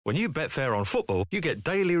When you bet fair on football, you get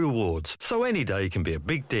daily rewards, so any day can be a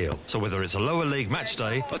big deal. So whether it's a lower league match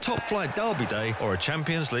day, a top flight derby day, or a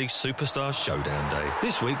Champions League superstar showdown day,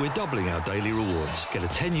 this week we're doubling our daily rewards. Get a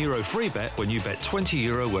 €10 free bet when you bet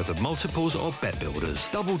 €20 worth of multiples or bet builders.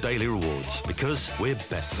 Double daily rewards, because we're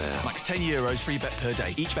Betfair. Max €10 free bet per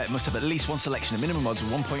day. Each bet must have at least one selection of minimum odds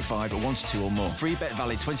of 1.5 or 1 to 2 or more. Free bet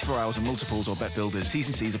valid 24 hours on multiples or bet builders. T's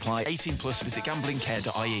and C's apply. 18 plus. Visit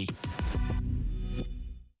gamblingcare.ie.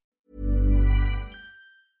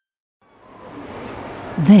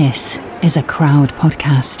 This is a Crowd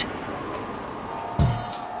podcast.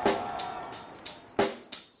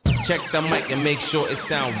 Check the mic and make sure it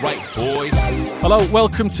sound right, boys. Hello,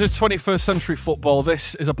 welcome to 21st Century Football.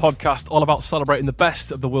 This is a podcast all about celebrating the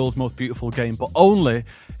best of the world's most beautiful game, but only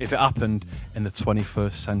if it happened in the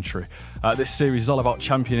 21st century. This series is all about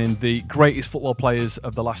championing the greatest football players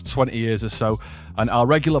of the last 20 years or so, and our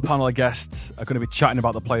regular panel of guests are going to be chatting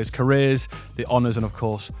about the players' careers, the honours, and of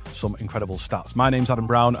course, some incredible stats. My name's Adam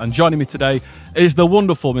Brown, and joining me today is the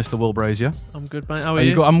wonderful Mr. Will Brazier. I'm good, mate. How are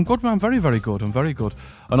you? I'm good, man. Very, very good. I'm very good.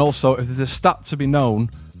 And also, if there's a stat to be known,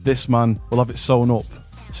 this man will have it sewn up.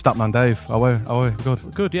 Statman Dave, how are we?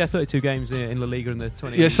 Good. Good, yeah. 32 games in La Liga in the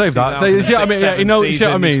 20. Yeah, save that. You see what I mean? Yeah, you see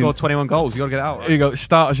what I mean? He scored 21 goals. You got to get it out. Right? Here you go.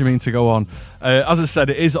 Start as you mean to go on. As I said,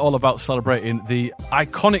 it is all about celebrating the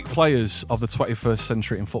iconic players of the 21st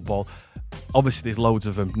century in football. Obviously, there's loads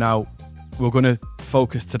of them. Now, we're going to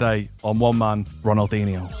focus today on one man,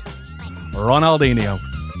 Ronaldinho.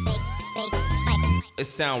 It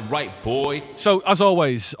sound right, boy. So, as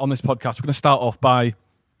always on this podcast, we're going to start off by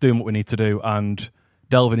doing what we need to do and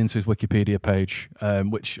delving into his Wikipedia page,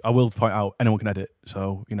 which I will point out, anyone can edit.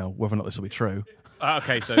 So, you know, whether or not this will be true.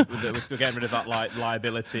 Okay, so we're getting rid of that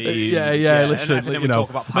liability. Yeah. Listen, you know, talk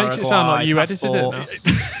about Paraguay, makes it sound like you edited it.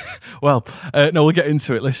 Well, no, we'll get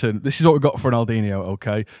into it. Listen, this is what we've got for Ronaldinho,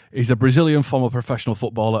 okay? He's a Brazilian former professional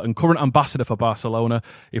footballer and current ambassador for Barcelona.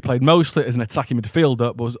 He played mostly as an attacking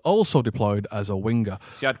midfielder, but was also deployed as a winger.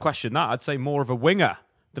 See, I'd question that. I'd say more of a winger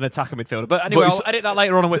than attacking midfielder. But anyway, I'll edit that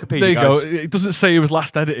later on Wikipedia. There you guys. go. It doesn't say he was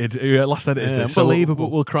last edited. This, so unbelievable.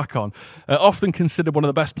 We'll crack on. Often considered one of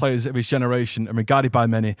the best players of his generation and regarded by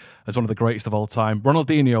many as one of the greatest of all time,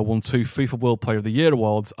 Ronaldinho won 2 FIFA World Player of the Year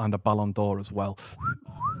awards and a Ballon d'Or as well.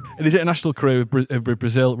 In his international career with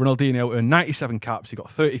Brazil, Ronaldinho earned 97 caps, he got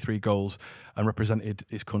 33 goals and represented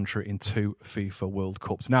his country in 2 FIFA World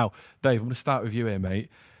Cups. Now, Dave, I'm going to start with you here, mate.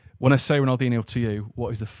 When I say Ronaldinho to you,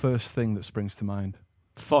 what is the first thing that springs to mind?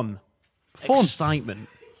 Fun. Excitement.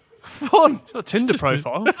 Fun. It's not a Tinder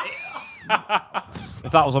profile.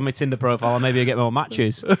 If that was on my Tinder profile, maybe I'd get more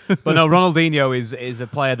matches. But no, Ronaldinho is a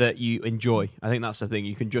player that you enjoy. I think that's the thing.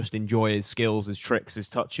 You can just enjoy his skills, his tricks, his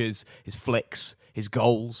touches, his flicks, his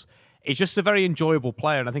goals. It's just a very enjoyable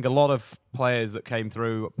player. And I think a lot of players that came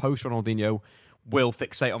through post-Ronaldinho will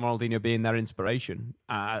fixate on Ronaldinho being their inspiration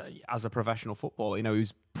as a professional footballer. You know, he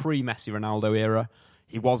was pre-Messi Ronaldo era.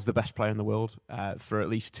 He was the best player in the world for at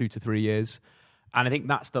least 2 to 3 years. And I think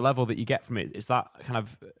that's the level that you get from it. It's that kind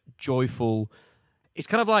of joyful... It's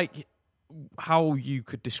kind of like how you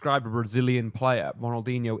could describe a Brazilian player.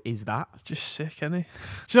 Ronaldinho is that. Just sick, isn't he?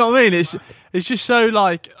 Do you know what I mean? It's just so,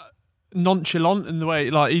 like, nonchalant in the way...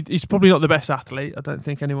 Like, he's probably not the best athlete. I don't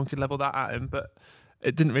think anyone could level that at him. But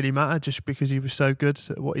it didn't really matter just because he was so good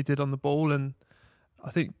at what he did on the ball. And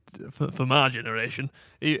I think for my generation,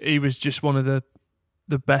 he was just one of the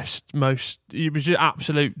best, most... It was just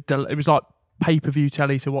absolute... It was like pay-per-view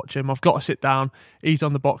telly to watch him. I've got to sit down. He's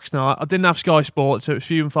on the box now. I didn't have Sky Sports, so it was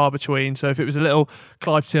few and far between. So if it was a little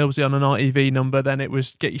Clive Tilsley on an ITV number, then it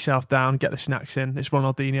was get yourself down, get the snacks in. It's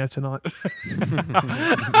Ronaldinho tonight.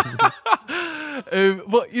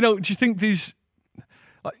 But, you know, do you think there's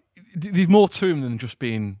more to him than just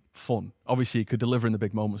being fun? Obviously, he could deliver in the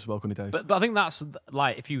big moments as well, couldn't he, Dave? But I think that's,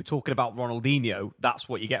 like, if you were talking about Ronaldinho, that's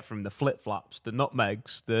what you get from the flip-flops, the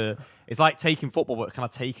nutmegs. It's like taking football, but kind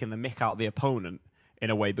of taking the mick out of the opponent in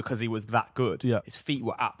a way because he was that good. Yeah. His feet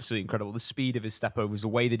were absolutely incredible. The speed of his step-overs, the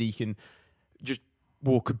way that he can just...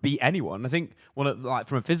 could beat anyone. I think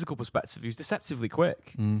from a physical perspective, he was deceptively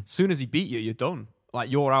quick. As soon as he beat you, you're done. Like,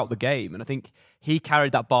 you're out the game. And I think he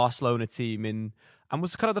carried that Barcelona team in... And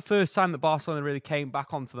was kind of the first time that Barcelona really came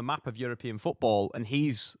back onto the map of European football, and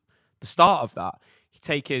he's the start of that. You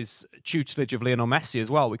take his tutelage of Lionel Messi as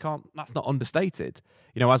well. That's not understated.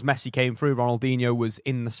 You know, as Messi came through, Ronaldinho was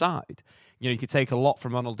in the side. You know, you could take a lot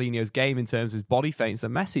from Ronaldinho's game in terms of his body feints that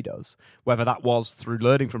Messi does, whether that was through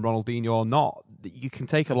learning from Ronaldinho or not. You can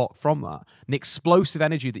take a lot from that. And the explosive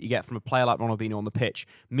energy that you get from a player like Ronaldinho on the pitch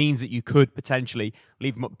means that you could potentially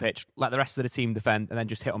leave him up the pitch, let the rest of the team defend, and then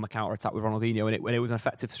just hit on the counter-attack with Ronaldinho, and it was an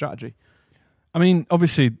effective strategy. I mean,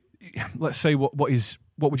 obviously, let's say what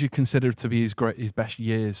would you consider to be his best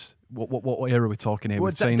years? What era are we talking here?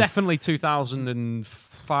 Well, definitely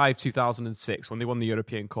 2005, 2006 when they won the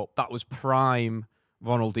European Cup. That was prime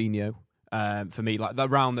Ronaldinho for me. Like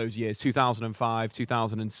around those years, 2005,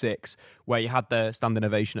 2006, where you had the standing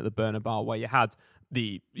ovation at the Bernabeu, where you had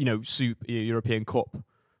the European Cup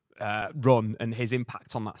run, and his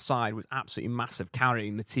impact on that side was absolutely massive,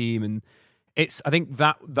 carrying the team. And I think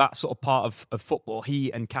that sort of part of football,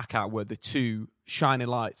 he and Kaká were the two shining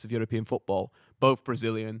lights of European football, both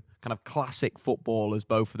Brazilian, kind of classic footballers,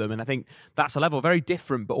 both of them. And I think that's a level very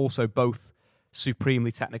different, but also both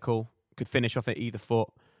supremely technical, could finish off at either foot.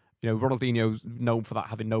 Ronaldinho's known for that,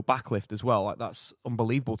 having no backlift as well. Like, that's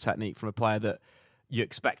unbelievable technique from a player that you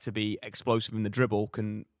expect to be explosive in the dribble,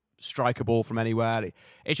 can strike a ball from anywhere.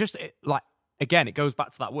 It's just again, it goes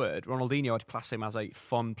back to that word. Ronaldinho, I'd class him as a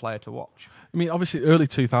fun player to watch. I mean, obviously, early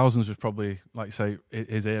 2000s was probably, like you say,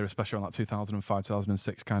 his era, especially on that 2005,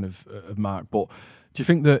 2006 kind of mark. But do you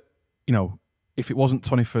think that, if it wasn't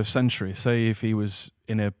 21st century, say if he was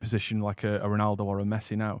in a position like a Ronaldo or a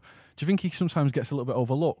Messi now, do you think he sometimes gets a little bit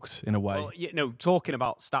overlooked in a way? Well, talking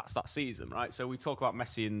about stats that season, right? So we talk about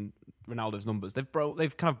Messi and Ronaldo's numbers. They've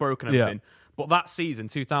kind of broken everything. Yeah. But that season,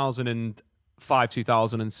 2005,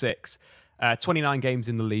 2006, 29 games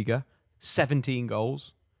in the Liga, 17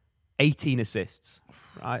 goals, 18 assists.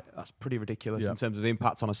 Right, that's pretty ridiculous in terms of the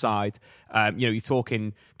impact on a side. You're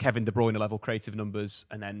talking Kevin De Bruyne level creative numbers,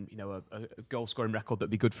 and then a goal scoring record that'd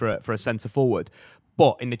be good for a centre forward.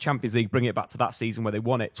 But in the Champions League, bring it back to that season where they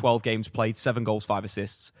won it, 12 games played, 7 goals, 5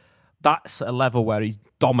 assists. That's a level where he's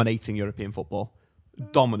dominating European football,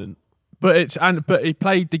 dominant. But he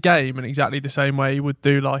played the game in exactly the same way he would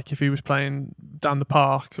do, like if he was playing down the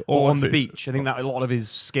park or on the beach. I think that a lot of his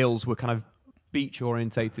skills were kind of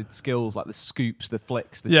beach-orientated skills, like the scoops, the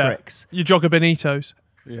flicks, the tricks. You jog a Benito's.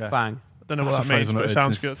 Yeah. Bang. I don't know what that means, but it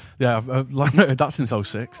sounds good. Yeah, I've heard that since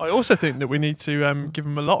 06. I also think that we need to give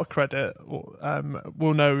him a lot of credit.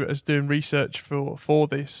 We'll know, as doing research for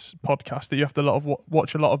this podcast, that you have to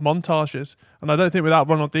watch a lot of montages. And I don't think without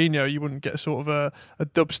Ronaldinho, you wouldn't get sort of a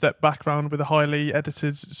dubstep background with a highly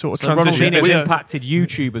edited sort of transition. Ronaldinho's impacted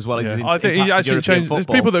YouTube as well as I think he actually changed. There's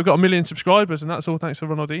people that have got 1 million subscribers, and that's all thanks to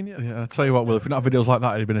Ronaldinho. Yeah, I'll tell you what, Will, if we didn't have videos like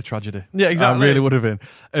that, it'd have been a tragedy. Yeah, exactly. It really would have been.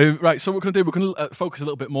 Right, so what we're going to focus a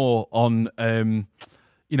little bit more on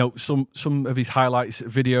some of his highlights,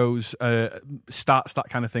 videos, stats, that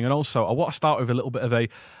kind of thing. And also, I want to start with a little bit of a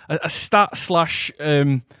stat slash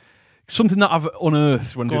something that I've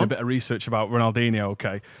unearthed when doing a bit of research about Ronaldinho.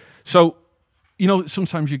 Okay, so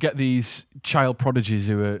sometimes you get these child prodigies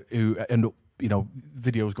who end up.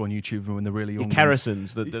 Videos go on YouTube when they're really young.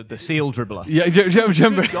 Kerrisons, the seal dribbler. Yeah, do you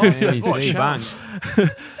remember? Bang.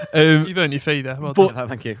 You've earned your fee there. Well done.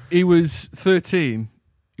 Thank you. He was 13.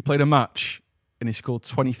 He played a match and he scored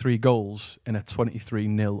 23 goals in a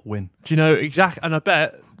 23-0 win. Do you know exactly? And I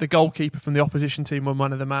bet the goalkeeper from the opposition team won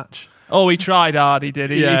man of the match. Oh, he tried hard. He did.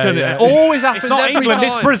 He couldn't. Yeah. It always happens. It's not every England. time.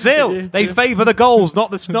 It's Brazil. They favour the goals, not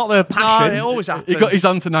the passion. No, it always happens. He got his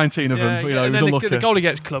hand to 19 of them. He was unlucky. The goalie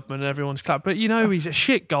gets clubbed and everyone's clapped. But he's a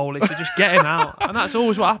shit goalie, so just get him out. And that's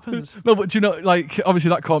always what happens. No, but do you know, obviously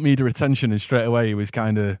that caught media attention, and straight away he was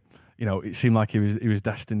kind of, it seemed like he was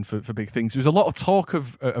destined for big things. There was a lot of talk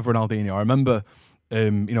of Ronaldinho. I remember.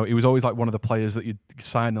 He was always like one of the players that you'd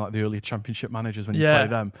sign in like the earlier Championship managers when you play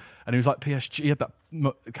them. And he was like PSG. He had that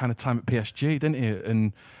kind of time at PSG, didn't he?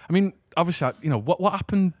 And I mean, obviously, what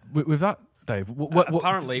happened with that, Dave?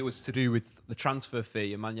 Apparently, it was to do with the transfer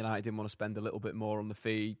fee, and Man United didn't want to spend a little bit more on the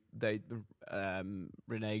fee. They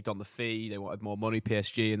reneged on the fee. They wanted more money,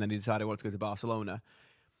 PSG, and then he decided he wanted to go to Barcelona.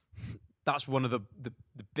 That's one of the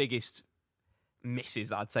biggest misses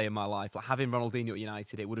that I'd say in my life. Like having Ronaldinho at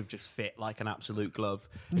United, it would have just fit like an absolute glove.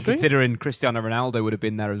 Considering Cristiano Ronaldo would have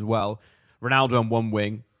been there as well. Ronaldo on one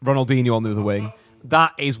wing, Ronaldinho on the other wing.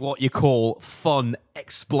 That is what you call fun,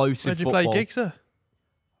 explosive football. Where'd you play gigs there?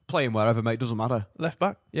 Playing wherever, mate. Doesn't matter. Left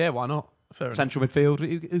back? Yeah, why not? Fair Central midfield.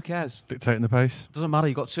 Who cares? Dictating the pace. Doesn't matter.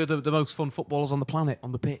 You've got two of the most fun footballers on the planet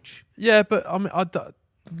on the pitch. Yeah, but I mean,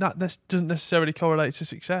 that doesn't necessarily correlate to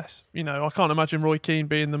success. I can't imagine Roy Keane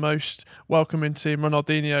being the most welcoming to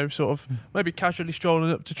Ronaldinho, sort of maybe casually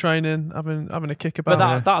strolling up to training, having a kick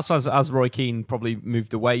about. But that's as Roy Keane probably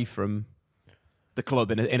moved away from the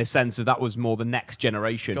club in a sense of that was more the next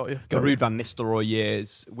generation. Got you. The Ruud van Nistelrooy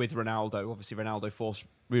years with Ronaldo. Obviously, Ronaldo forced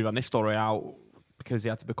Ruud van Nistelrooy out because he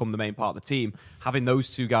had to become the main part of the team. Having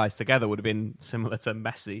those two guys together would have been similar to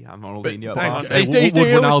Messi and Ronaldinho. Would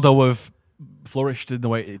Ronaldo have flourished in the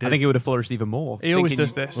way it did. I think he would have flourished even more. He always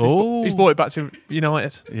does this. Oh. He's brought it back to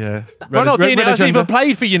United. Yeah. Ronaldinho hasn't even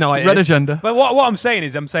played for United. Red agenda. But what I'm saying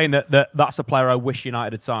is, that's a player I wish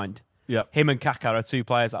United had signed. Yeah. Him and Kaká are two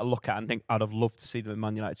players that I look at and think I'd have loved to see them in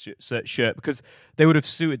Man United shirt because they would have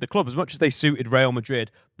suited the club as much as they suited Real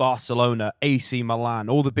Madrid, Barcelona, AC Milan,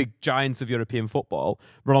 all the big giants of European football.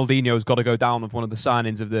 Ronaldinho's got to go down with one of the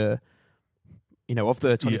signings of the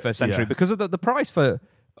 21st century because of the price for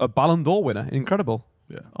a Ballon d'Or winner. Incredible.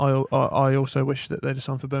 Yeah. I also wish that they'd have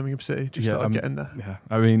signed for Birmingham City just so I'd get in there. Yeah.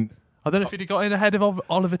 I mean, I don't know if he'd have got in ahead of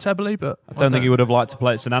Oliver Tebley, but I don't think he would have liked to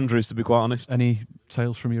play at St Andrews, to be quite honest. Any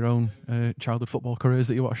tales from your own childhood football careers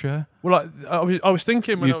that you want to share? Well, I was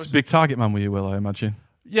thinking when You're a big target man, were you, Will, I imagine?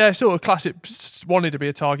 Yeah, sort of classic. Wanted to be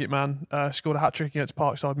a target man. Scored a hat-trick against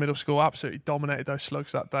Parkside Middle School. Absolutely dominated those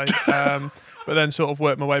slugs that day. But then sort of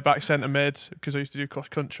worked my way back centre mid because I used to do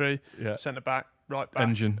cross-country. Yeah. Centre back, right back.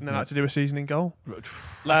 Engine. And then I had to do a season in goal.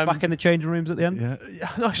 Back in the changing rooms at the end? Yeah,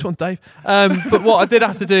 nice one, Dave. But what I did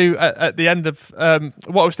have to do at the end of...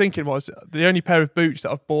 what I was thinking was the only pair of boots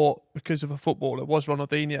that I've bought because of a footballer was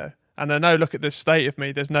Ronaldinho. And I know, look at the state of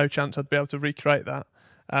me, there's no chance I'd be able to recreate that.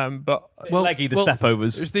 Leggy the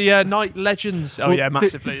stepovers. It was the Night Legends. Oh, yeah,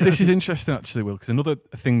 massively. This is interesting, actually, Will, because another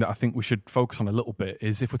thing that I think we should focus on a little bit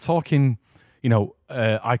is if we're talking,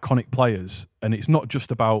 iconic players, and it's not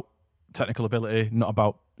just about technical ability, not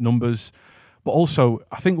about numbers, but also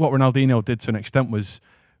I think what Ronaldinho did to an extent was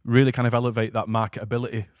really kind of elevate that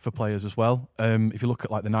marketability for players as well. If you look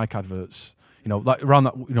at like the Nike adverts, like around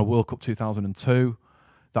that, World Cup 2002,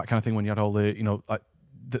 that kind of thing when you had all the,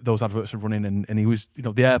 those adverts were running and he was,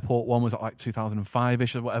 the airport one was at like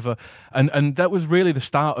 2005-ish or whatever. And that was really the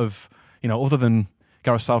start of, other than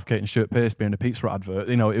Gareth Southgate and Stuart Pearce being a Pizza Hut advert,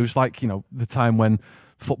 it was like, the time when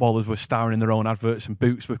footballers were starring in their own adverts and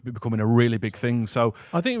boots were becoming a really big thing. So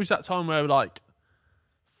I think it was that time where it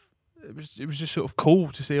was just sort of cool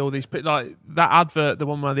to see all these, like that advert, the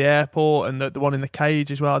one by the airport and the one in the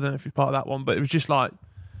cage as well. I don't know if you're part of that one, but it was just like,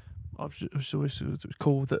 it was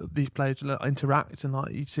cool that these players interact and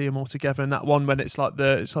like you see them all together. And that one when it's like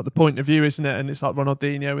the point of view, isn't it? And it's like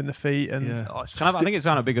Ronaldinho in the feet and I think it's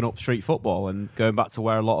kind of big and up street football. And going back to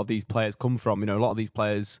where a lot of these players come from, a lot of these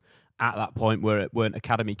players at that point weren't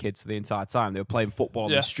academy kids for the entire time. They were playing football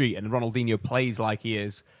on the street, and Ronaldinho plays like he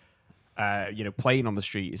is, playing on the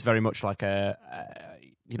street. It's very much like a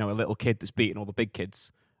little kid that's beating all the big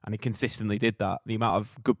kids, and he consistently did that. The amount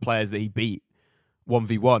of good players that he beat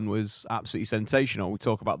 1v1 was absolutely sensational. We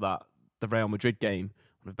talk about that, the Real Madrid game,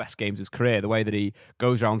 one of the best games of his career, the way that he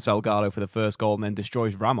goes around Salgado for the first goal and then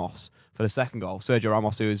destroys Ramos for the second goal. Sergio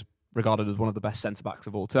Ramos, who is regarded as one of the best centre-backs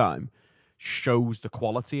of all time, shows the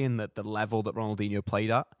quality and the level that Ronaldinho played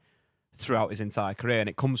at throughout his entire career. And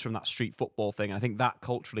it comes from that street football thing. And I think that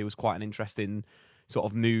culturally was quite an interesting sort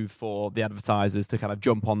of move for the advertisers to kind of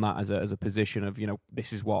jump on that as a position of,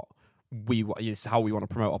 this is what is how we want to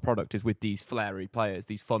promote our product, is with these flary players,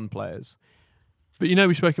 these fun players. But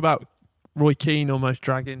we spoke about Roy Keane almost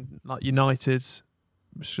dragging like United's,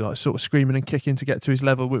 like sort of screaming and kicking to get to his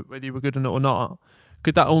level, whether you were good or not.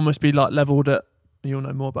 Could that almost be like levelled at, you'll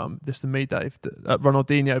know more about this than me, Dave, at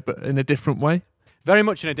Ronaldinho, but in a different way? Very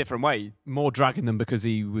much in a different way. More dragging them because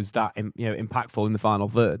he was that impactful in the final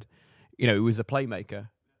third. He was a playmaker.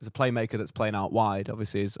 As a playmaker that's playing out wide,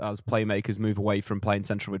 obviously, as playmakers move away from playing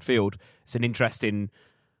central midfield, it's an interesting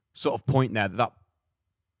sort of point there that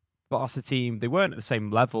Barca team, they weren't at the same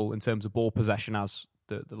level in terms of ball possession as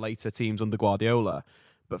the later teams under Guardiola,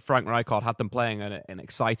 but Frank Rijkaard had them playing an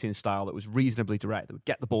exciting style that was reasonably direct, that would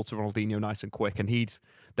get the ball to Ronaldinho nice and quick, and he'd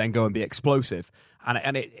then go and be explosive.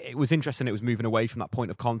 And it was interesting, it was moving away from that point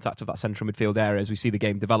of contact of that central midfield area. As we see the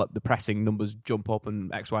game develop, the pressing numbers jump up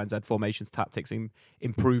and X, Y, and Z formations, tactics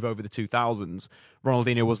improve over the 2000s.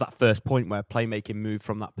 Ronaldinho was that first point where playmaking moved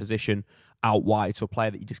from that position out wide to a player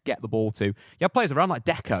that you just get the ball to. You have players around like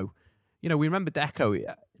Deco. We remember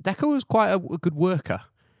Deco. Deco was quite a good worker.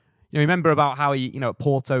 Remember about how he, at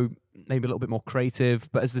Porto, maybe a little bit more creative,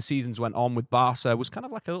 but as the seasons went on with Barca, was kind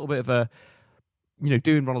of like a little bit of a,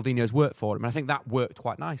 doing Ronaldinho's work for him. And I think that worked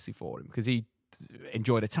quite nicely for him because he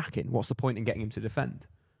enjoyed attacking. What's the point in getting him to defend?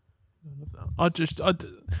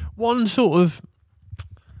 One sort of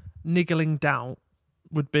niggling doubt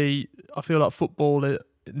would be, I feel like football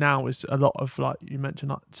now is a lot of, like you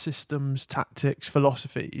mentioned, like systems, tactics,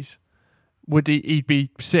 philosophies. Would he'd be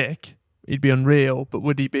sick? He'd be unreal, but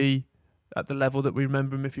would he be at the level that we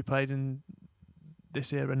remember him if he played in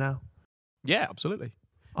this era now? Yeah, absolutely.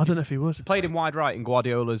 I don't know if he would. He played in wide right in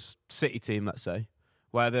Guardiola's City team, let's say,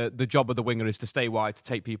 where the job of the winger is to stay wide, to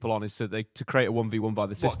take people on, is to create a 1v1 by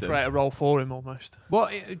the system. Create a role for him almost. Well,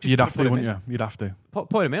 You'd have to, wouldn't you? You'd have to.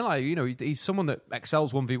 Point him in, like, he's someone that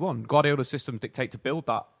excels 1v1. Guardiola's systems dictate to build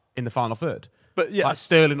that in the final third. But yeah, like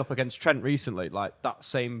Sterling up against Trent recently, like that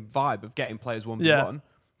same vibe of getting players 1v1. Yeah.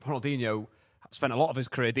 Ronaldinho spent a lot of his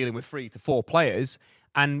career dealing with 3 to 4 players,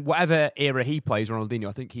 and whatever era he plays, Ronaldinho,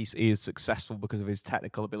 I think he is successful because of his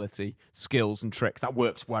technical ability, skills and tricks. That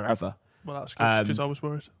works wherever. Well, that's good, because I was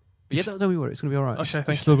worried. Yeah, don't be worried. It's going to be all right. Okay,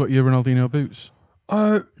 You still got your Ronaldinho boots?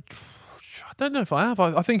 I don't know if I have.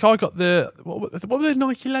 I think I got the what were the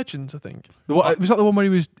Nike Legends? I think. Was that the one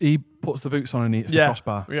where he puts the boots on and he hits the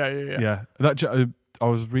crossbar? Yeah. I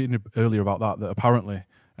was reading earlier about that apparently,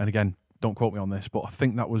 and again, don't quote me on this, but I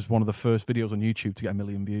think that was one of the first videos on YouTube to get 1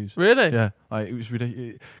 million views. Really? Yeah, like it was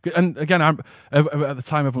ridiculous. And again, at the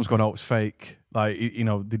time, everyone's going, "Oh, it's fake." Like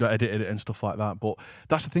they edited it and stuff like that. But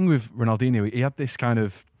that's the thing with Ronaldinho. He had this kind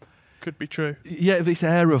of could be true. Yeah, this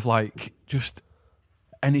air of like just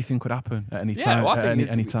anything could happen at any time. Well, I think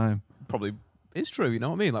any time. Probably is true. You know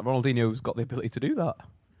what I mean? Like Ronaldinho's got the ability to do that.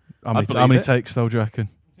 How many takes though? Do you reckon?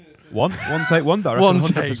 One take wonder. I reckon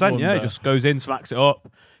 100%. Yeah, he just goes in, smacks it up.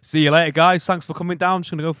 See you later, guys. Thanks for coming down.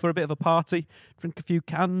 Just going to go for a bit of a party, drink a few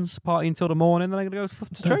cans, party until the morning, then I'm going to go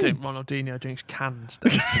to I training. think Ronaldinho drinks cans.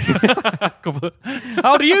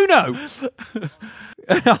 How do you know?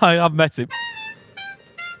 I've met him.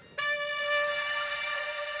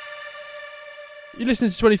 You're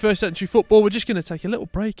listening to 21st Century Football. We're just going to take a little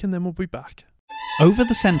break and then we'll be back. Over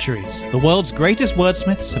the centuries, the world's greatest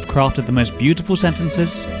wordsmiths have crafted the most beautiful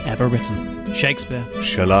sentences ever written. Shakespeare.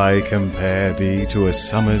 Shall I compare thee to a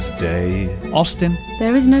summer's day? Austin.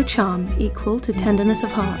 There is no charm equal to tenderness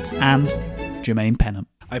of heart. And Jermaine Pennant.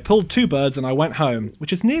 I pulled 2 birds and I went home,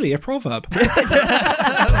 which is nearly a proverb.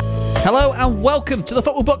 Hello and welcome to the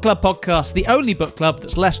Football Book Club podcast, the only book club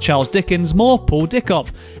that's less Charles Dickens, more Paul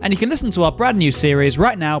Dickoff. And you can listen to our brand new series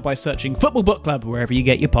right now by searching Football Book Club wherever you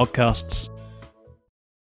get your podcasts.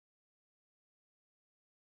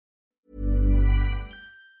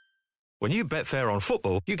 When you bet fair on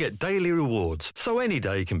football, you get daily rewards, so any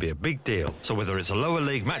day can be a big deal. So whether it's a lower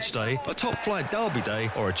league match day, a top flight derby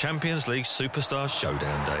day, or a Champions League Superstar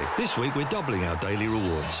Showdown day, this week we're doubling our daily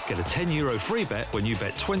rewards. Get a €10 free bet when you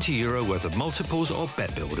bet €20 worth of multiples or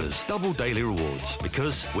bet builders. Double daily rewards,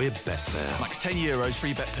 because we're Betfair. Max €10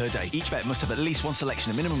 free bet per day. Each bet must have at least one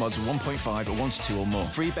selection of minimum odds of 1.5 or 1 to 2 or more.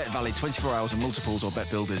 Free bet valid 24 hours on multiples or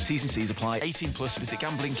bet builders. T's and C's apply. 18 plus. Visit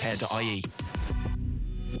gamblingcare.ie.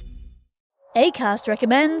 Acast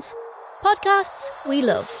recommends podcasts we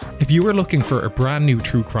love. If you are looking for a brand new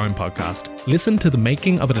true crime podcast, listen to The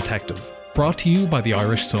Making of a Detective, brought to you by the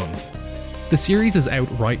Irish Sun. The series is out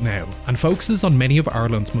right now and focuses on many of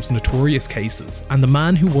Ireland's most notorious cases and the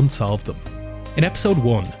man who once solved them. In episode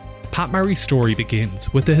 1, Pat Murray's story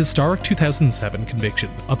begins with the historic 2007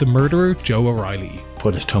 conviction of the murderer Joe O'Reilly.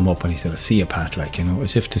 Put his thumb up and he said, "I see you, Pat,"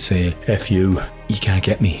 as if to say, "F you, you can't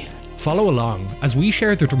get me." Follow along as we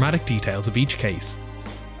share the dramatic details of each case.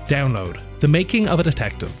 Download The Making of a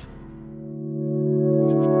Detective.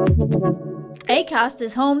 Acast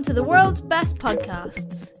is home to the world's best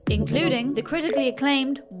podcasts, including the critically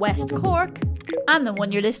acclaimed West Cork and the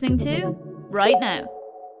one you're listening to right now.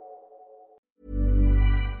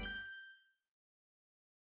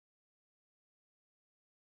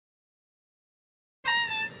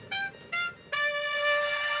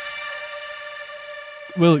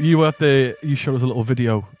 Well, you showed us a little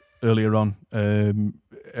video earlier on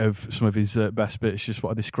of some of his best bits. Just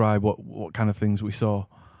want to describe what kind of things we saw.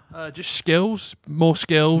 Just skills, more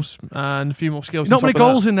skills, and a few more skills. Not many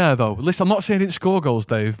goals in there, though. Listen, I'm not saying he didn't score goals,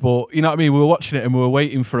 Dave, but you know what I mean? We were watching it and we were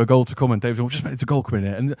waiting for a goal to come, and Dave was just waiting for a goal coming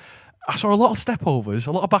in. And I saw a lot of step overs,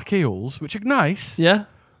 a lot of back heels, which are nice. Yeah.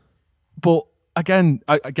 But again,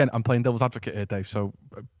 I'm playing devil's advocate here, Dave, so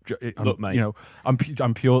look, mate.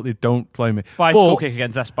 I'm purely, don't blame me. Bicycle kick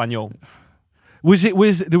against Espanyol. There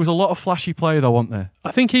was a lot of flashy play, though, wasn't there?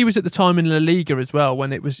 I think he was at the time in La Liga as well,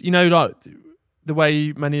 when it was, like the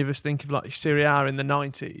way many of us think of like Serie A in the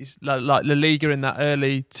 90s, like La Liga in that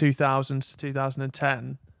early 2000s to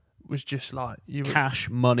 2010 was just like cash,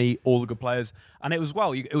 money, all the good players. And it was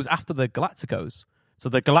after the Galacticos. So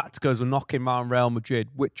the Galacticos were knocking around Real Madrid,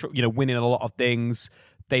 which, winning a lot of things.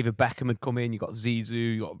 David Beckham had come in, you got Zizou,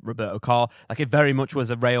 you got Roberto Carlos. Like, it very much was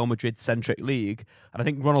a Real Madrid-centric league. And I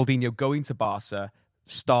think Ronaldinho going to Barca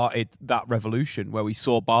started that revolution where we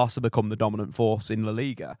saw Barca become the dominant force in La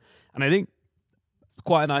Liga. And I think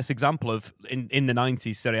quite a nice example of, in the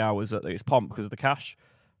 90s, Serie A was at its pomp because of the cash.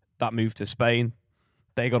 That moved to Spain.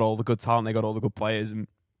 They got all the good talent, they got all the good players, and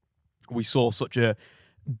we saw such a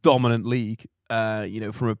dominant league.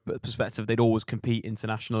 from a perspective, they'd always compete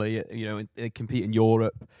internationally, they'd compete in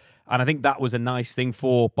Europe. And I think that was a nice thing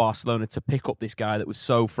for Barcelona to pick up this guy that was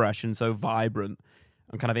so fresh and so vibrant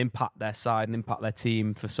and kind of impact their side and impact their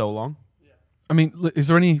team for so long. I mean, is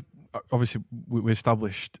there any, obviously we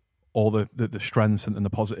established all the strengths and the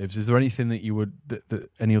positives. Is there anything that you would, that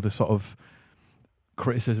any other sort of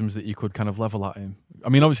criticisms that you could kind of level at him? I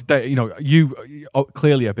mean, obviously, you are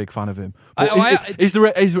clearly a big fan of him. Has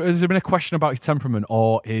there been a question about his temperament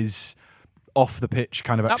or his off the pitch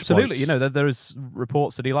kind of exploits? Absolutely. There is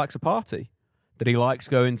reports that he likes a party, that he likes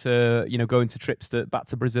going to trips back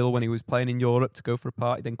to Brazil when he was playing in Europe to go for a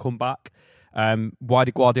party, then come back. Why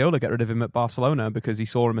did Guardiola get rid of him at Barcelona? Because he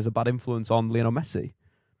saw him as a bad influence on Lionel Messi.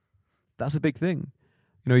 That's a big thing.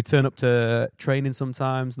 He'd turn up to training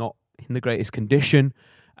sometimes, not in the greatest condition.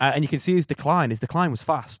 And you can see his decline. His decline was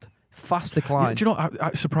fast decline. Yeah, do you know,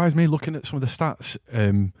 it surprised me looking at some of the stats.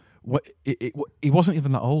 He wasn't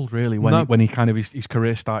even that old, really, when he kind of his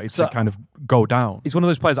career started to kind of go down. He's one of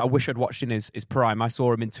those players that I wish I'd watched in his prime. I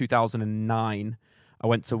saw him in 2009. I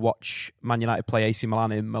went to watch Man United play AC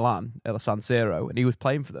Milan in Milan at the San Siro, and he was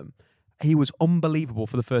playing for them. He was unbelievable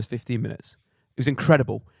for the first 15 minutes. It was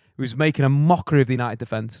incredible. He was making a mockery of the United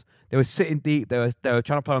defence. They were sitting deep. They were trying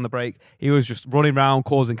to play on the break. He was just running around,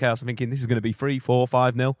 causing chaos. I'm thinking, this is going to be 3-4,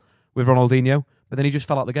 5-0 with Ronaldinho. But then he just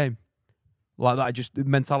fell out the game. Like that, just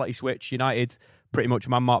mentality switch. United pretty much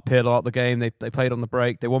man-marked Pirlo out the game. They played on the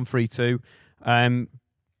break. They won 3-2.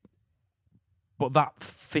 But that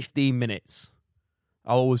 15 minutes,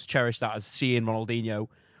 I'll always cherish that as seeing Ronaldinho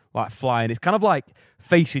like flying. It's kind of like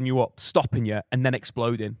facing you up, stopping you, and then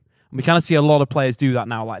exploding. And we kind of see a lot of players do that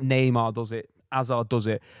now, like Neymar does it, Hazard does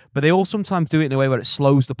it, but they all sometimes do it in a way where it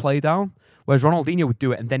slows the play down, whereas Ronaldinho would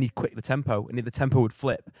do it and then he'd quit the tempo, and the tempo would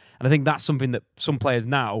flip. And I think that's something that some players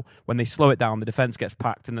now, when they slow it down, the defence gets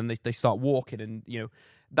packed and then they start walking, and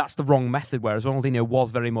that's the wrong method, whereas Ronaldinho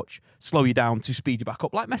was very much slow you down to speed you back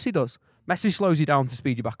up, like Messi does. Messi slows you down to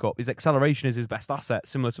speed you back up. His acceleration is his best asset,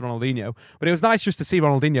 similar to Ronaldinho. But it was nice just to see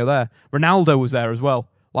Ronaldinho there. Ronaldo was there as well.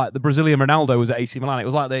 Like the Brazilian Ronaldo was at AC Milan. It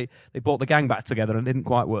was like they brought the gang back together and it didn't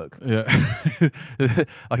quite work. Yeah.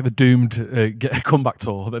 Like the doomed comeback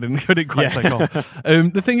tour that didn't quite take off.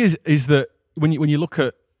 The thing is that when you look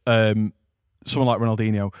at someone like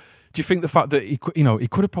Ronaldinho, do you think the fact that he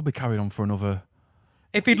could have probably carried on for another,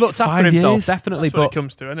 if he'd looked after himself, years? Definitely. That's what it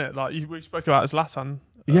comes to, isn't it? Like we spoke about Zlatan.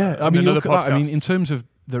 Yeah, I mean, look at that. I mean, podcast. in terms of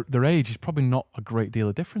their age, it's probably not a great deal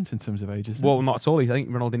of difference in terms of age, isn't it? Well, not at all. I think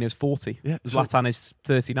Ronaldinho is 40. Yeah, Zlatan is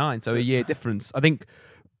 39, so a year difference. I think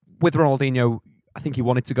with Ronaldinho, I think he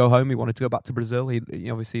wanted to go home. He wanted to go back to Brazil. He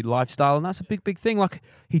obviously lifestyle, and that's a big thing. Like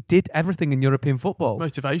he did everything in European football.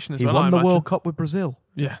 Motivation as he well. He won I the imagine. World Cup with Brazil.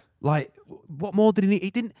 Yeah. Like, what more did he need?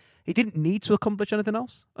 He didn't need to accomplish anything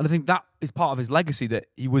else. And I think that is part of his legacy, that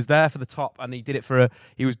he was there for the top and he did it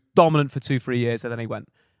he was dominant for 2-3 years and then he went.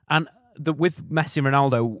 And with Messi and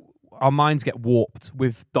Ronaldo, our minds get warped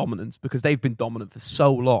with dominance because they've been dominant for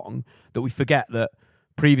so long that we forget that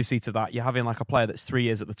previously to that, you're having like a player that's 3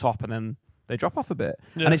 years at the top and then they drop off a bit.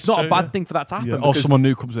 Yeah, and it's not a bad thing for that to happen. Yeah. Or someone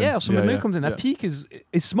new comes in. Yeah, or someone new comes in. Their peak is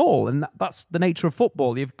small, and that's the nature of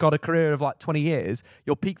football. You've got a career of like 20 years.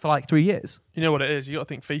 You'll peak for like 3 years. You know what it is? You got to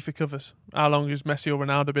think FIFA covers. How long has Messi or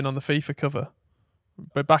Ronaldo been on the FIFA cover?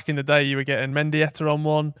 But back in the day, you were getting Mendieta on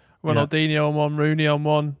one, Ronaldinho on one, Rooney on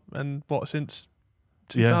one, and since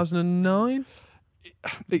 2009?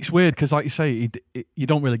 It's weird because, like you say, you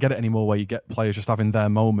don't really get it anymore where you get players just having their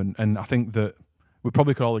moment. And I think that we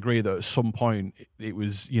probably could all agree that at some point it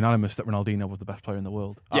was unanimous that Ronaldinho was the best player in the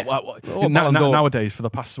world. Yeah. Nowadays, for the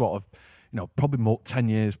past probably more 10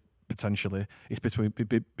 years potentially, it's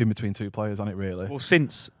been between two players, hasn't it? Really. Well,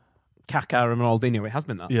 since Kaká and Ronaldinho, it has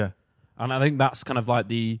been that. Yeah, and I think that's kind of like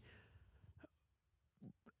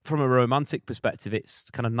from a romantic perspective,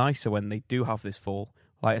 it's kind of nicer when they do have this fall.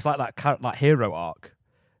 Like it's like that hero arc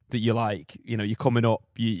that you like. You're coming up,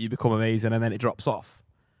 you become amazing, and then it drops off.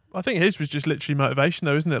 I think his was just literally motivation,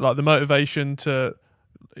 though, isn't it? Like the motivation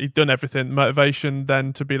he'd done everything. Motivation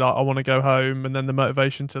then to be like, I want to go home, and then the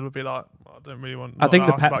motivation to be like, I don't really want. I think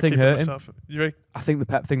the Pep thing hurt him. You I think the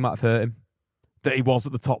Pep thing might have hurt him. That he was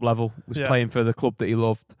at the top level, was playing for the club that he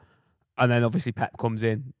loved, and then obviously Pep comes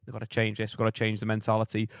in. They've got to change this. We've got to change the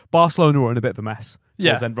mentality. Barcelona were in a bit of a mess.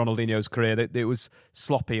 Yeah. Towards Ronaldinho's career, it was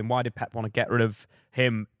sloppy. And why did Pep want to get rid of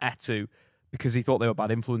him, Eto'o? Because he thought they were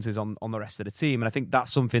bad influences on the rest of the team. And I think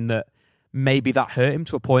that's something that maybe that hurt him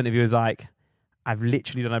to a point of he was like, I've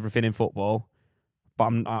literally done everything in football, but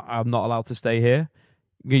I'm not allowed to stay here.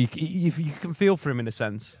 You can feel for him in a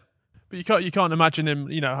sense. But you can't imagine him,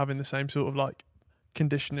 having the same sort of like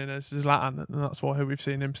conditioning as Zlatan, and that's why we've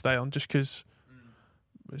seen him stay on, just because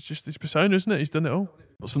it's just his persona, isn't it? He's done it all.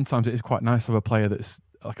 But sometimes it is quite nice to have a player that's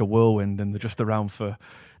like a whirlwind and they're just around for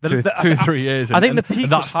The- 2 or 3 years. I think the and peak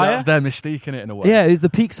that's was higher. That's their mystique in it in a way. Yeah, the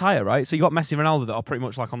peak's higher, right? So you got Messi and Ronaldo that are pretty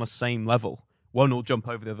much like on the same level. One will jump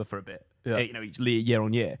over the other for a bit, each year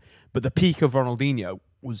on year. But the peak of Ronaldinho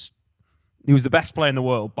was he was the best player in the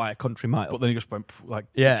world by a country mile. But then he just went like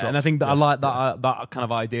and I think that I like that kind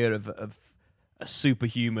of idea of a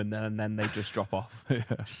superhuman, and then they just drop off.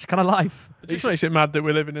 It's kind of life. It just makes it mad that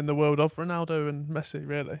we're living in the world of Ronaldo and Messi,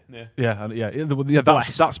 really.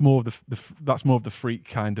 That's more of the freak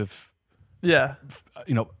kind of. Yeah,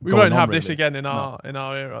 we won't have this again in our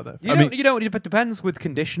era. I don't think. It depends with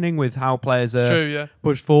conditioning, with how players are True, yeah.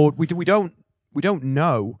 pushed forward. We don't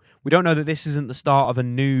know. We don't know that this isn't the start of a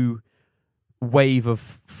new wave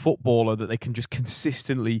of footballer that they can just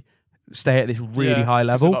consistently stay at this really high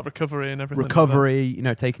level. Like recovery and everything.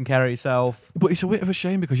 Taking care of yourself. But it's a bit of a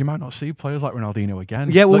shame because you might not see players like Ronaldinho again.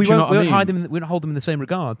 Yeah, well, we we don't hold them in the same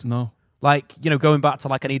regard. No. Like, going back to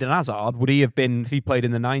like an Eden Hazard, would he have been, if he played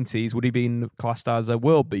in the 90s, would he been classed as a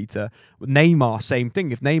world beater? Neymar, same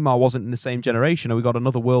thing. If Neymar wasn't in the same generation, have we got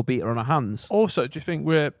another world beater on our hands? Also, do you think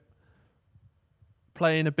we're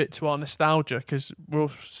playing a bit to our nostalgia because we're all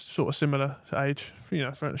sort of similar age?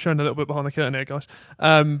 Showing a little bit behind the curtain here, guys.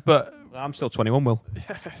 But I'm still 21, Will.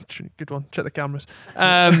 Yeah, good one. Check the cameras.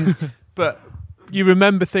 But you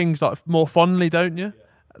remember things like more fondly, don't you?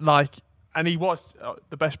 Like. And he was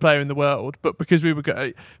the best player in the world, but because we were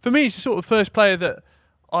for me, it's the sort of first player that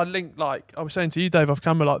I linked. Like I was saying to you, Dave, off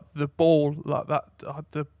camera, like the ball, like that,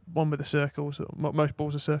 the one with the circles. Most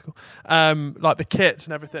balls are circle. Like the kits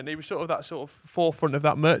and everything. He was sort of that sort of forefront of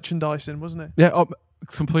that merchandising, wasn't he? Yeah,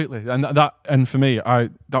 completely. And for me,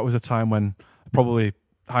 that was a time when probably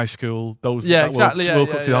high school, World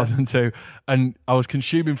Cup 2002, and I was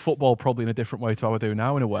consuming football probably in a different way to how I do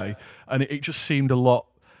now, in a way, and it just seemed a lot.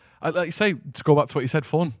 Like you say, to go back to what you said,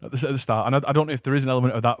 fun at the start. And I don't know if there is an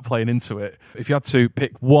element of that playing into it. If you had to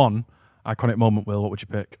pick one iconic moment, Will, what would you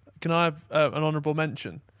pick? Can I have an honourable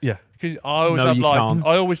mention? Yeah. Because I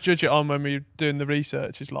always judge it on when we're doing the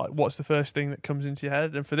research. Is like, what's the first thing that comes into your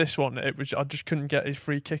head? And for this one, I just couldn't get his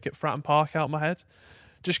free kick at Fratton Park out of my head.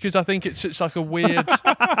 Just because I think it's like a weird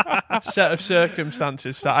set of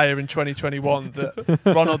circumstances sat here in 2021 that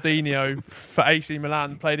Ronaldinho for AC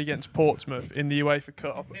Milan played against Portsmouth in the UEFA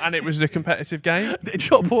Cup, and it was a competitive game.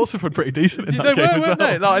 Portsmouth were pretty decent in that game as well.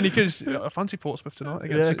 They? Like, and he could, I fancy Portsmouth tonight.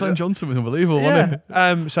 Glenn Johnson was unbelievable, wasn't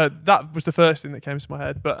he? So that was the first thing that came to my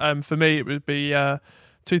head. But for me, it would be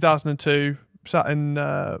 2002, sat in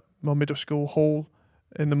my middle school hall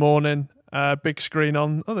in the morning. Big screen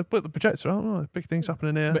on. Oh, they put the projector on. Oh, big things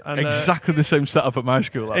happening here. And, exactly the same setup at my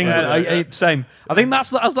school. Same. I think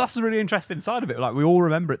that's the really interesting side of it. Like, we all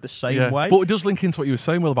remember it the same way. But it does link into what you were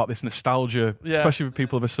saying, Will, about this nostalgia, especially with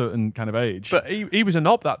people of a certain kind of age. But he was a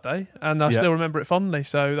knob that day, and I still remember it fondly.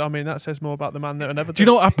 So, I mean, that says more about the man that I never. Do you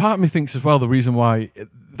know what? Part of me thinks as well, the reason why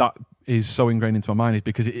that is so ingrained into my mind is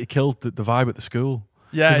because it killed the vibe at the school.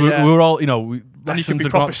 Yeah, we were all, lessons you could be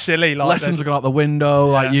proper silly. Like lessons are going out the window.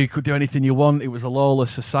 Yeah. Like, you could do anything you want. It was a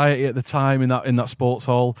lawless society at the time in that sports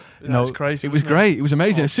hall. It's crazy. It was great. It was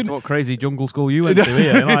amazing. What crazy jungle school you went to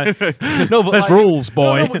here? No, but there's rules,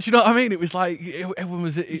 boy. No, but do you know what I mean? It was like everyone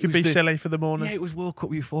was. You could be silly for the morning. Yeah, it was World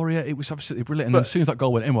Cup euphoria. It was absolutely brilliant. And as soon as that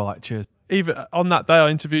goal went in, we're like, cheers. Even on that day, I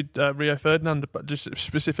interviewed Rio Ferdinand, but just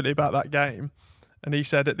specifically about that game, and he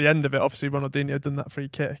said at the end of it, obviously Ronaldinho had done that free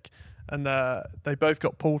kick. And they both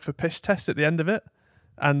got pulled for piss tests at the end of it.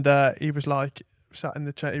 And he was like, sat in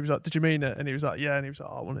the chair. He was like, "Did you mean it?" And he was like, "Yeah." And he was like,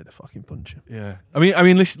 "Oh, I wanted to fucking punch him." Yeah. I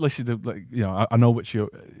mean, listen. I know which you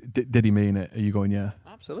did. He mean it? Are you going? Yeah.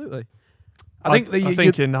 Absolutely. I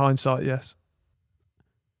think in hindsight, yes.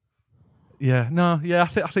 Yeah. No. Yeah.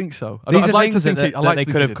 I think so. These are things that they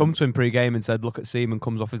could have come to him pre-game and said, "Look at Seaman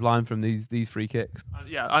comes off his line from these free kicks."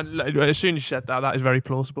 As soon as you said that is very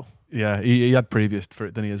plausible. Yeah, he had previous for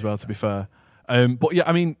it, didn't he, as well, to be fair. But yeah,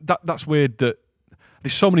 I mean, that's weird that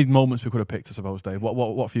there's so many moments we could have picked, I suppose, Dave.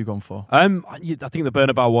 What have you gone for? I think the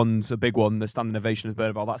Bernabeu one's a big one. The standing ovation of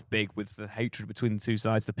Bernabeu, that's big, with the hatred between the two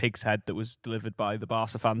sides. The pig's head that was delivered by the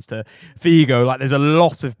Barca fans to Figo. Like, there's a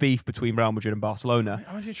lot of beef between Real Madrid and Barcelona.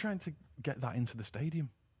 How are you trying to get that into the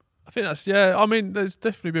stadium? I think that's, I mean, there's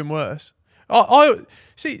definitely been worse. I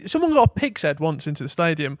see, someone got a pig's head once into the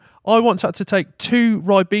stadium. I once had to take 2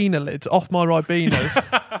 Ribena lids off my Ribenas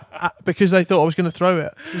because they thought I was going to throw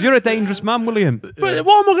it. Because you're a dangerous man, William. But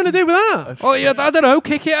what am I going to do with that? Oh, yeah, I don't know.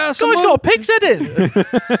 Kick it out. Guy's got a pig's head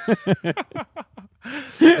in.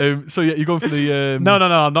 So yeah, you're going for the No,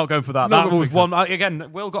 I'm not going for that. No, That go was for one.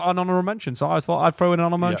 Again, Will got an honourable mention, so I thought I'd throw in an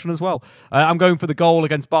honourable mention as well. I'm going for the goal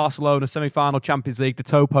against Barcelona, semi-final Champions League, the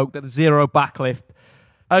toe poke, the zero backlift,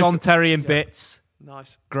 John Terry in bits.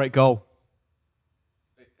 Nice, great goal.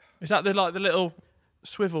 Is that the little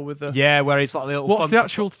swivel with the? Yeah, where it's like the little. What's the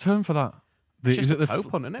actual term for that? It's just a toe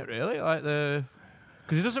punt, isn't it? Really, like the.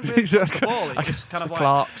 Because he doesn't really touch the ball. It's just kind of like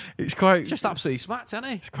Clark's. It's quite just absolutely smacked, isn't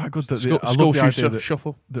he? It's quite good that I skull love the shoe idea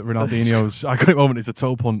shuffle. that Ronaldinho's iconic moment is a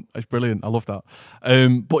toe punt. It's brilliant. I love that.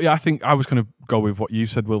 But yeah, I think I was going to go with what you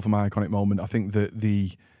said, Will, for my iconic moment. I think that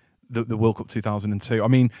the World Cup 2002. I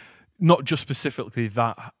mean, not just specifically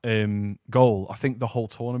that goal. I think the whole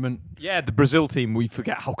tournament. Yeah, the Brazil team. We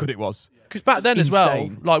forget how good it was. Because back then insane. as well,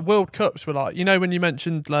 like World Cups were like, when you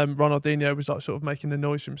mentioned Ronaldinho was like sort of making a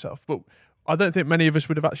noise for himself, but I don't think many of us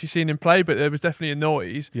would have actually seen him play, but there was definitely a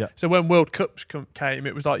noise. Yeah. So when World Cups came,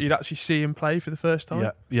 it was like you'd actually see him play for the first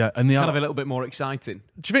time. Yeah, and the kind of a little bit more exciting.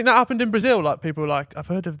 Do you think that happened in Brazil? Like people were like, I've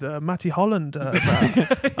heard of the Matty Holland.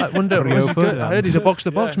 I wonder. I heard he's a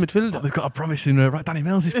box-to-box midfielder. Oh, they've got a promising right. Danny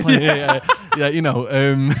Mills is playing. yeah.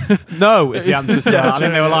 No is the answer to that. I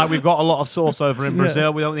think they were like, we've got a lot of sauce over in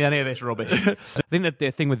Brazil. We don't need any of this rubbish. I think that the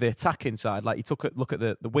thing with the attacking side, like you took a look at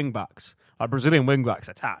the wing backs, like Brazilian wing backs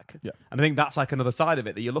attack, and I think that's like another side of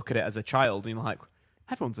it that you look at it as a child and you're like,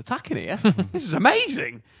 everyone's attacking here. This is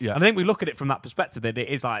amazing. Yeah. And I think we look at it from that perspective that it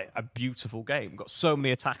is like a beautiful game. Got so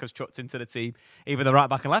many attackers chucked into the team. Even the right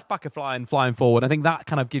back and left back are flying forward. I think that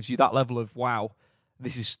kind of gives you that level of wow.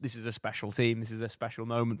 This is a special team. This is a special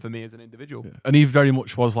moment for me as an individual. Yeah. And he very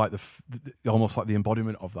much was like almost like the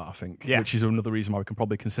embodiment of that, I think. Yeah. Which is another reason why we can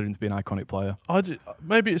probably consider him to be an iconic player.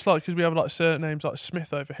 Maybe it's like because we have like certain names like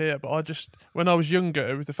Smith over here, but when I was younger,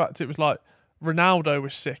 it was the fact it was like Ronaldo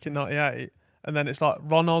was sick in '98, and then it's like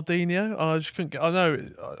Ronaldinho, and I just couldn't get. I know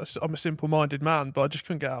I'm a simple-minded man, but I just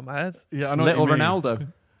couldn't get out of my head. Yeah, I know Little what you mean.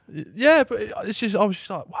 Ronaldo. Yeah, but it's just I was just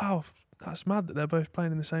like, wow, that's mad that they're both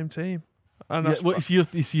playing in the same team. And that's if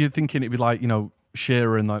you're thinking it'd be like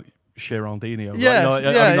Shearer and like Ronaldinho.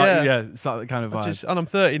 Yeah. It's that kind of vibe. And I'm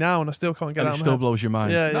 30 now, and I still can't get and out. It still blows your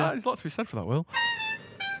mind. Yeah, There's lots to be said for that, Will.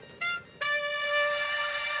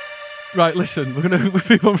 Right, listen, we're going to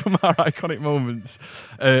move on from our iconic moments,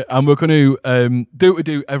 and we're going to do what we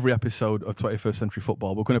do every episode of 21st Century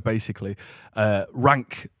Football. We're going to basically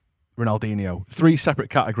rank Ronaldinho, 3 separate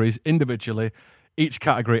categories individually, each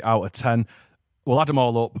category out of 10. We'll add them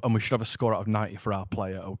all up, and we should have a score out of 90 for our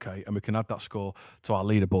player, okay? And we can add that score to our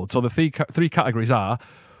leaderboard. So the three categories are,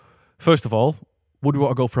 first of all, would we want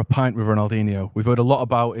to go for a pint with Ronaldinho? We've heard a lot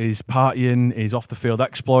about his partying, his off-the-field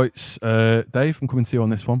exploits. Dave, I'm coming to you on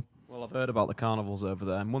this one. Well, I've heard about the carnivals over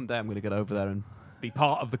there, and one day I'm going to get over there and be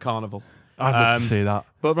part of the carnival. I'd love to see that.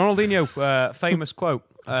 But Ronaldinho, famous quote,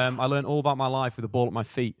 I learned all about my life with a ball at my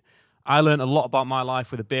feet. I learned a lot about my life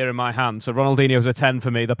with a beer in my hand. So Ronaldinho's a 10 for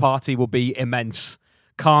me. The party will be immense.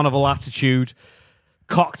 Carnival attitude,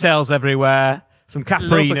 cocktails everywhere, some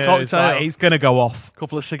Caprinos. Like, he's going to go off. A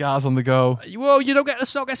couple of cigars on the go. Well,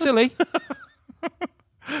 let's not get silly.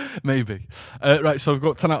 Maybe. Right, so we've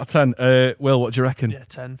got 10 out of 10. Will, what do you reckon? Yeah,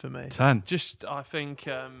 10 for me. 10. Just, I think,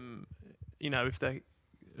 as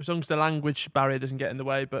long as the language barrier doesn't get in the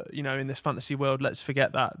way, but, in this fantasy world, let's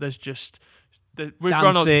forget that. There's just... with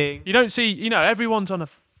dancing. You don't see, everyone's on a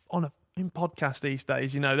podcast these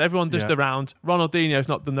days. Everyone does the round. Ronaldinho's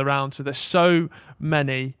not done the round, so there's so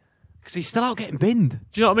many. Because he's still out getting binned.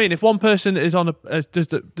 Do you know what I mean? If one person is on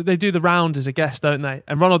they do the round as a guest, don't they?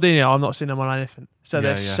 And Ronaldinho, I'm not seeing him on anything. So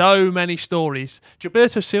there's so many stories.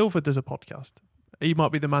 Gilberto Silva does a podcast. He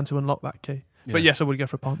might be the man to unlock that key. Yeah. But yes, I would go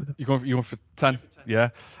for a pint with him. You going for 10? Yeah.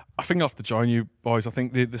 I think I'll have to join you, boys. I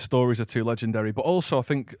think the stories are too legendary. But also, I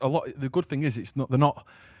think the good thing is they're not,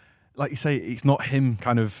 like you say, it's not him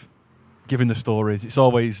kind of giving the stories. It's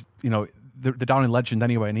always, they're down in legend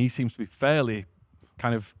anyway, and he seems to be fairly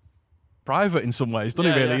kind of private in some ways,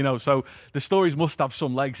 doesn't he really? Yeah. So the stories must have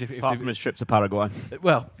some legs. Apart from his trip to Paraguay.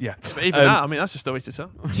 Well, yeah. But even that's a story to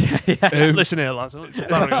tell. Listen here, lads. I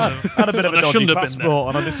had a bit of a dodgy passport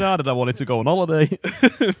and I decided I wanted to go on holiday.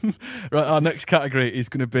 Right, our next category is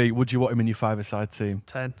going to be, would you want him in your five-a-side team?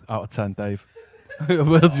 10. Out of 10, Dave.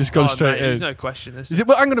 We'll just go straight in. There's no question. Is it?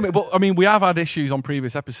 Well, hang on a minute. But I mean, we have had issues on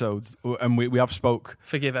previous episodes, and we have spoke.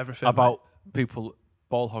 Forgive everything about people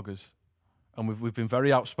ball hoggers, and we've been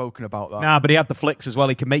very outspoken about that. Nah, but he had the flicks as well.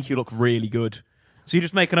 He can make you look really good. So you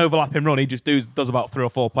just make an overlapping run. He just does about 3 or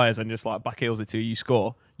 4 players and just like back heels it to you. You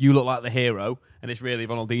score. You look like the hero, and it's really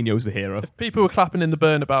Ronaldinho's the hero. If people were clapping in the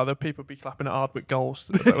Bernabeu, then people would be clapping at Hardwick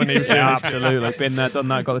goals when he was doing his absolutely. Been there, done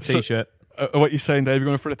that. Got the t-shirt. So, what you saying, Dave? You're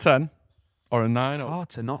going for a 10 or a 9? It's hard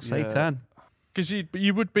to not say 10. Because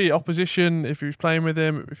you would be opposition if he was playing with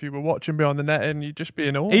him, if you were watching behind the net, and you'd just be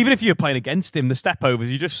in awe. Even if you were playing against him, the step overs,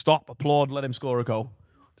 you just stop, applaud, let him score a goal.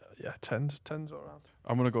 Yeah, tens all around.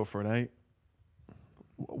 I'm going to go for an 8.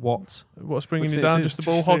 What's bringing you down? Just the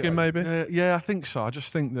ball hogging, maybe? Yeah, I think so. I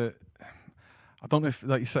just think that... I don't know if,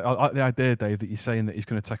 like you said, I like the idea, Dave, that you're saying that he's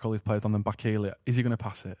going to take all his players on them back earlier. Is he going to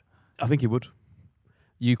pass it? I think he would.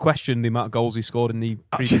 You questioned the amount of goals he scored in the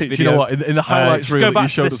previous video. Do you know what? In the highlights reel go that back you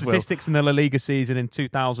showed to the statistics in the La Liga season in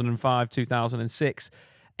 2005, 2006.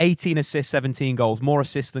 18 assists, 17 goals. More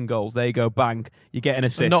assists than goals. There you go, bang. You get an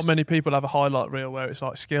assist. And not many people have a highlight reel where it's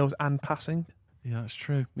like skills and passing. Yeah, that's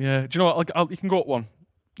true. Yeah. Do you know what? You can go up 1.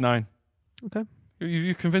 9. Okay.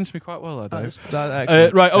 You convinced me quite well there, Dave.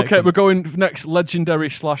 Excellent. Right, okay, Excellent. we're going next. Legendary /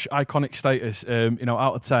 iconic status.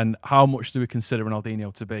 Out of 10, how much do we consider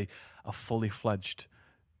Ronaldinho to be a fully fledged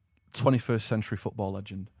 21st century football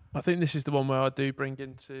legend? I think this is the one where I do bring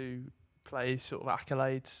into play sort of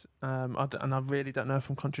accolades, and I really don't know if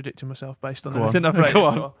I'm contradicting myself based on everything I've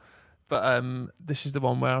read. But this is the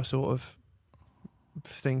one where I sort of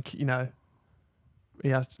think, he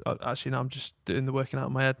has. Actually, no, I'm just doing the working out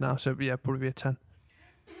in my head now. So yeah, probably be a 10.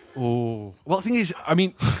 Oh, well, the thing is, I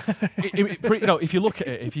mean, if you look at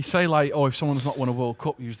it, if you say like, if someone's not won a World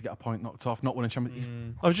Cup, you usually get a point knocked off. Not won a Champions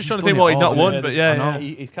League. I was just trying to think what he'd not won, but yeah.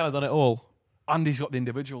 He's kind of done it all. And he's got the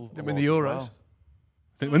individual. Didn't win the Euros.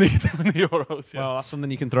 Didn't win the Euros. Yeah. Well, that's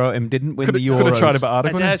something you can throw at him. Didn't win the Euros. Could have tried a bit harder.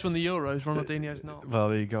 Eder's won the Euros. Ronaldinho's not. Well,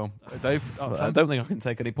 there you go, Dave. I don't think I can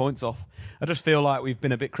take any points off. I just feel like we've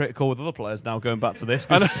been a bit critical with other players now. Going back to this,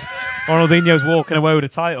 because Ronaldinho's walking away with a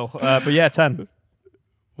title. But yeah, 10.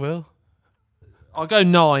 Will. I'll go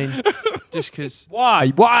 9, just because.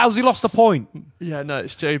 Why? How's he lost a point? Yeah, no,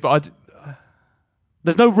 it's true, but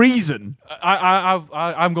there's no reason.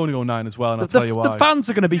 I'm going to go 9 as well, and I'll tell you why. The fans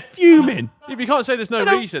are going to be fuming. If you can't say there's no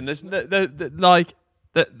reason,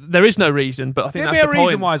 there is no reason, but I think that's the point. Give me a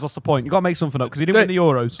reason why he's lost the point. You've got to make something up, because he didn't win the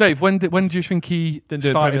Euros. Dave, when do you think he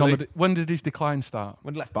started on when did his decline start?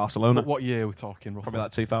 When he left Barcelona. What year are we talking, roughly? Probably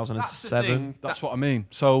like 2007. That's what I mean.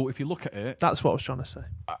 So if you look at it... That's what I was trying to say.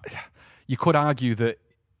 You could argue that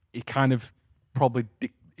he kind of probably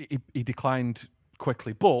he declined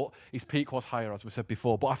quickly, but his peak was higher, as we said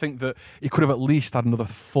before. But I think that he could have at least had another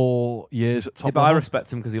 4 years at top level. But I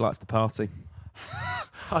respect him because he likes to party.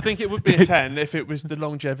 I think it would be a 10 if it was the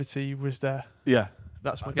longevity was there. Yeah.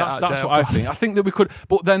 That's what I think. I think that we could...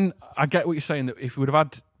 But then I get what you're saying, that if we would have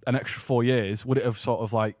had an extra 4 years, would it have sort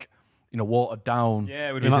of like, watered down...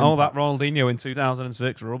 Yeah, we'd be like, that Ronaldinho in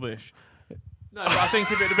 2006, rubbish. No, but I think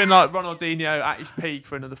if it had been like Ronaldinho at his peak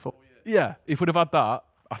for another 4 years. Yeah, if we'd have had that,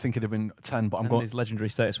 I think it'd have been 10, but I'm going... his legendary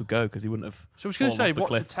status would go, because he wouldn't have... So I was going to say,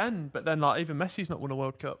 what's a 10? But then even Messi's not won a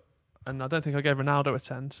World Cup. And I don't think I gave Ronaldo a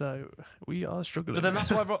 10, so we are struggling. But then that's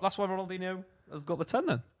why Ronaldinho has got the 10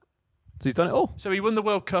 then. So he's done it all. So he won the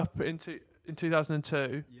World Cup in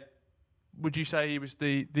 2002. Yeah. Would you say he was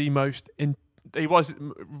the most... He was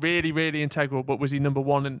really, really integral, but was he number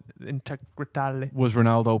one in integrity? Was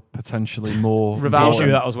Ronaldo potentially more...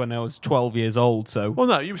 Rivaldo? That was when I was 12 years old, so... Well,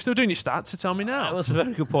 no, you were still doing your stats, so tell me now. That's a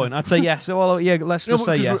very good point. I'd say yes. Well, yeah, let's just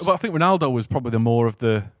say yes. But I think Ronaldo was probably the more of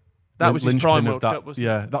the... That was his prime World Cup, wasn't it?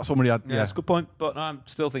 Yeah, that's when he had... Yeah, that's a good point, but I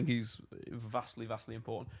still think he's vastly, vastly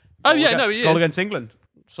important. He is. Goal against England.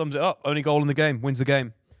 Sums it up. Only goal in the game. Wins the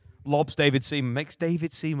game. Lobs David Seaman. Makes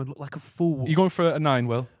David Seaman look like a fool. You going for a 9,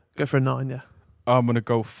 Will? Go for a 9, yeah. I'm going to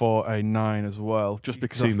go for a 9 as well, just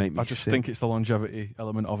because I just sick. think it's the longevity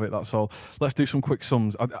element of it, that's all. Let's do some quick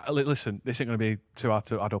sums. Listen, this ain't going to be too hard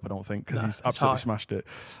to add up, I don't think, because he's absolutely smashed it.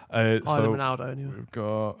 Ronaldo, anyway. We've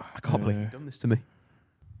got... I can't believe you've done this to me.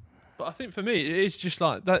 But I think for me, it is just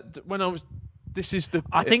like that. When I was... This is the...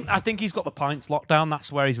 I think he's got the pints locked down.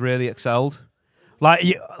 That's where he's really excelled. Like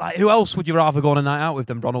who else would you rather go on a night out with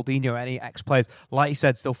than Ronaldinho or any ex-players? Like he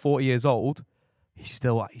said, still 40 years old. He's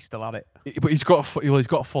still at it. But he's got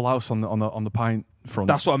a full house on the pint front.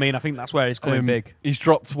 That's what I mean. I think that's where he's coming big. He's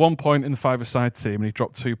dropped 1 point in the five-a-side team, and he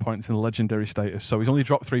dropped 2 points in the legendary status. So he's only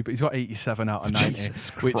dropped 3, but he's got 87 out of 90.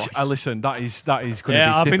 Which listen, that is going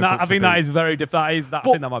to be difficult. I think that is very difficult. I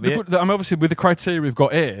think that might be it. Obviously, with the criteria we've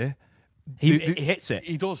got here, he hits it.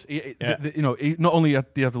 He does. Not only do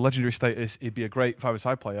you have the legendary status, he'd be a great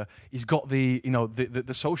five-a-side player. He's got the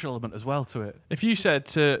social element as well to it. If you said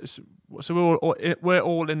to... So we're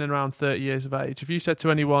all in and around 30 years of age. If you said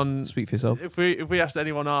to anyone... Speak for yourself. If we asked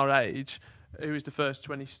anyone our age, who is the first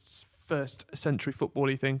 21st century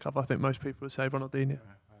footballer you think of, I think most people would say Ronaldinho.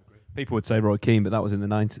 People would say Roy Keane, but that was in the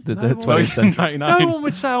 20th one- century. No one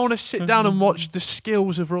would say I want to sit down and watch the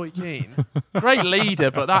skills of Roy Keane. Great leader,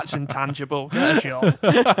 but that's intangible. Get a job.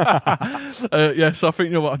 Yes, I think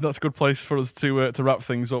you know what, that's a good place for us to wrap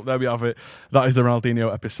things up. There we have it. That is the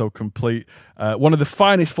Ronaldinho episode complete. One of the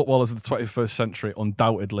finest footballers of the 21st century,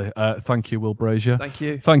 undoubtedly. Thank you, Will Brazier. Thank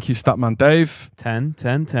you. Thank you, Statman Dave. 10.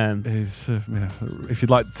 If you'd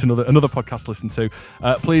like to another podcast to listen to,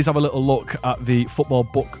 please have a little look at the Football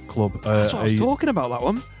Book Club. That's what I was talking about, that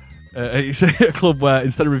one. It's a club where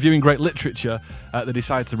instead of reviewing great literature, they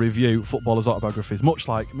decide to review footballers' autobiographies, much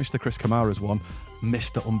like Mr. Chris Kamara's one,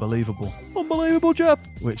 Mr. Unbelievable. Unbelievable, Jeff.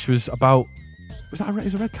 Which was about... Was it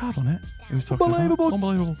a red card on it? He was talking about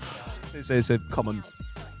Unbelievable. It's a common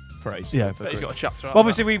phrase. Yeah, But he's got a chapter out. Well,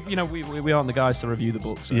 obviously, we aren't the guys to review the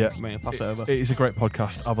books. So yeah, may pass it over. It is a great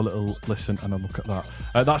podcast. Have a little listen and a look at that.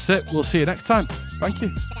 That's it. We'll see you next time. Thank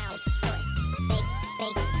you.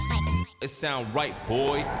 It sound right,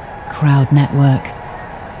 boy. Crowd Network,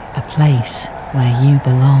 a place where you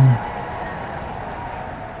belong.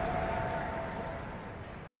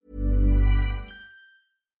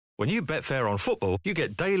 When you bet fair on football, you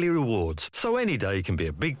get daily rewards. So any day can be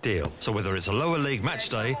a big deal. So whether it's a lower league match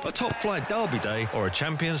day, a top flight derby day, or a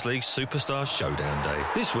Champions League Superstar Showdown day.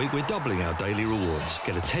 This week we're doubling our daily rewards.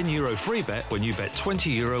 Get a €10 free bet when you bet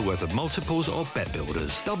 €20 worth of multiples or bet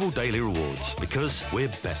builders. Double daily rewards because we're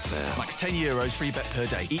Betfair. Max €10 free bet per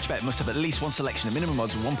day. Each bet must have at least one selection of minimum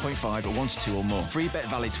odds of 1.5 or 1 to 2 or more. Free bet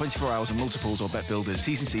valid 24 hours on multiples or bet builders.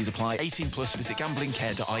 T's and C's apply. 18 plus. Visit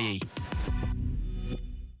gamblingcare.ie.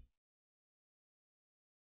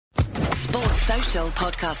 Sports Social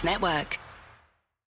Podcast Network.